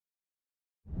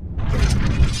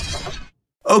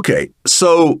Okay,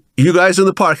 so you guys in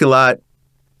the parking lot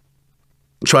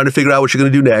trying to figure out what you're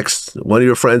going to do next. One of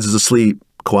your friends is asleep.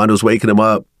 Quando's waking him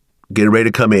up, getting ready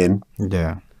to come in.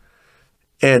 Yeah.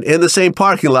 And in the same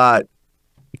parking lot,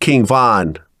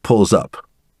 Kingvon pulls up.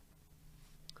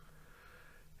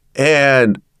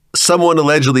 And someone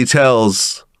allegedly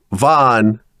tells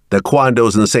Von that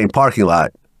Quando's in the same parking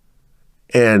lot.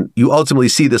 And you ultimately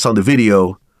see this on the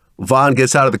video. Von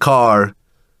gets out of the car,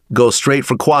 goes straight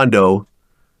for Quando,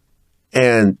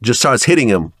 and just starts hitting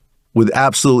him with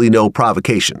absolutely no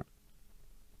provocation.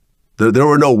 There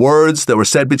were no words that were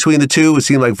said between the two. It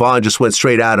seemed like Von just went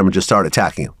straight at him and just started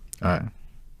attacking him. All right.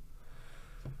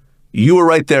 You were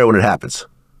right there when it happens.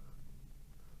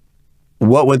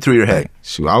 What went through your head?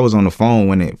 Shoot, I was on the phone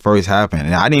when it first happened,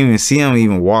 and I didn't even see him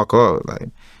even walk up.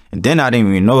 And then I didn't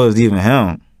even know it was even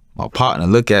him. My partner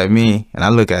look at me, and I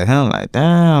look at him like,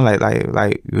 damn,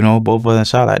 like both of us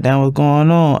shot like, damn, what's going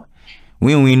on?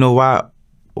 We don't even know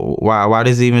why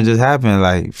this even just happened.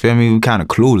 Like, feel me? We kind of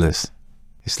clueless.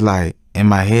 It's like in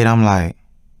my head, I'm like,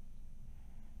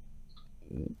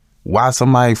 why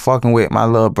somebody fucking with my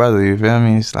little brother? You feel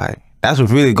me? It's like that's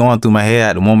what's really going through my head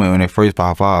at the moment when it first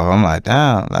pop off. I'm like,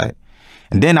 damn, like,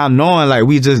 and then I'm knowing like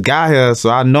we just got here,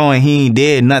 so I knowing he ain't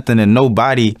did nothing to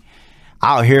nobody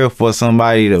out here for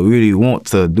somebody to really want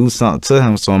to do something to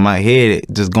him. So in my head,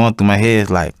 it just going through my head,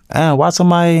 it's like, damn, why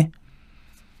somebody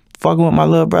fucking with my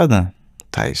little brother?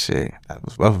 Type shit. That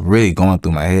was really going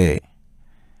through my head.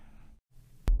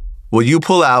 Well, you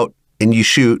pull out and you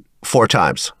shoot 4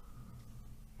 times.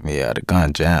 Yeah, the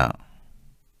gun jammed.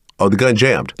 Oh, the gun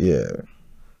jammed? Yeah.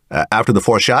 After the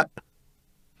 4th shot?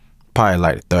 Probably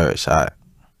like the 3rd shot.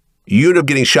 You end up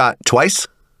getting shot twice?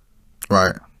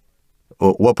 Right.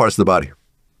 What parts of the body?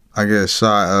 I get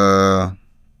shot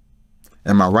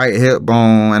in my right hip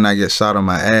bone, and I get shot on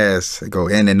my ass. It go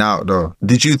in and out, though.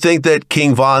 Did you think that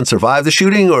Kingvon survived the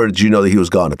shooting, or did you know that he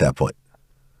was gone at that point?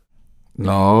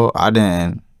 No, I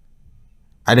didn't.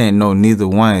 I didn't know neither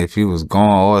one if he was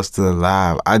gone or still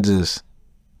alive. I just,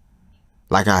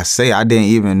 like I say, I didn't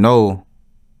even know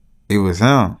it was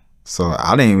him. So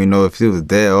I didn't even know if he was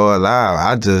dead or alive.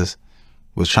 I just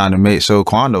was trying to make sure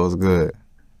Quando was good.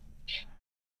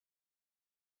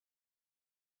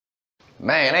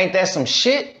 Man, ain't that some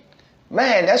shit?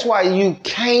 Man, that's why you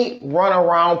can't run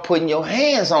around putting your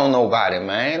hands on nobody,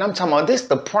 man. I'm talking about this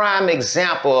the prime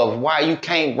example of why you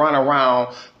can't run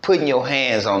around putting your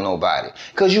hands on nobody.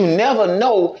 Because you never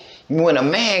know when a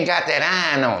man got that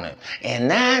iron on him. And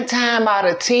 9 times out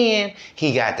of 10,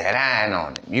 he got that iron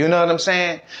on him. You know what I'm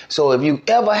saying? So if you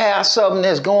ever have something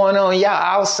that's going on, y'all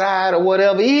outside or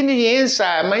whatever, even if you're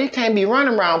inside, man, you can't be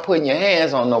running around putting your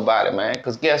hands on nobody, man.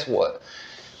 Because guess what?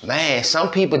 Man,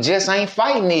 some people just ain't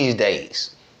fighting these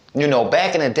days. You know,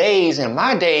 back in the days, in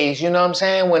my days, you know what I'm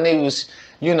saying, when it was,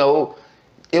 you know,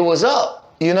 it was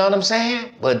up. You know what I'm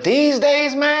saying? But these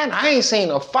days, man, I ain't seen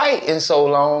a fight in so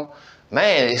long.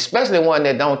 Man, especially one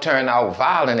that don't turn out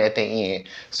violent at the end.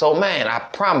 So, man, I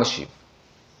promise you,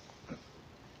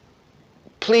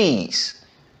 please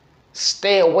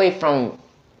stay away from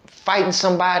fighting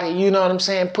somebody, you know what I'm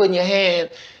saying, putting your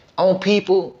hand on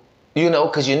people, you know,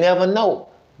 because you never know.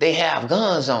 They have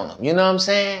guns on them, you know what I'm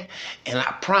saying? And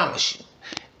I promise you,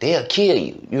 they'll kill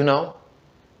you, you know?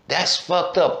 That's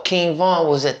fucked up. Kingvon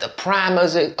was at the prime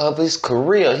of his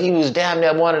career. He was damn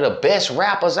near one of the best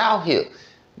rappers out here.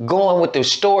 Going with the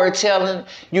storytelling,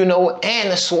 you know,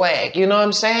 and the swag, you know what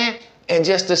I'm saying? And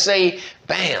just to say,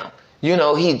 bam, you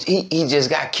know, he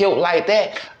just got killed like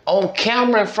that on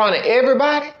camera in front of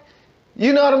everybody.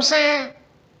 You know what I'm saying?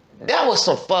 That was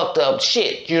some fucked up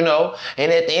shit, you know?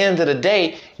 And at the end of the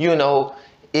day, you know,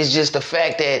 it's just the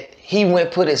fact that he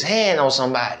went put his hand on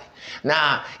somebody.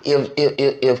 Now,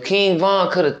 if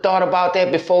Kingvon could have thought about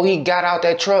that before he got out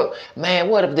that truck, man,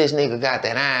 what if this nigga got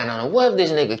that iron on him? What if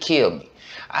this nigga killed me?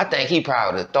 I think he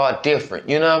probably would have thought different,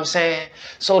 you know what I'm saying?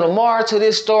 So the moral to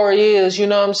this story is, you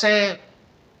know what I'm saying?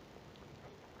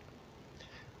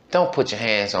 Don't put your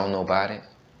hands on nobody.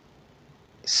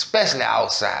 Especially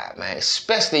outside, man.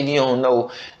 Especially if you don't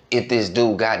know if this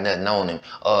dude got nothing on him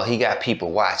or he got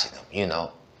people watching him, you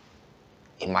know.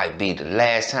 It might be the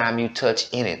last time you touch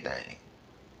anything.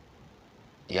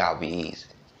 Y'all be easy.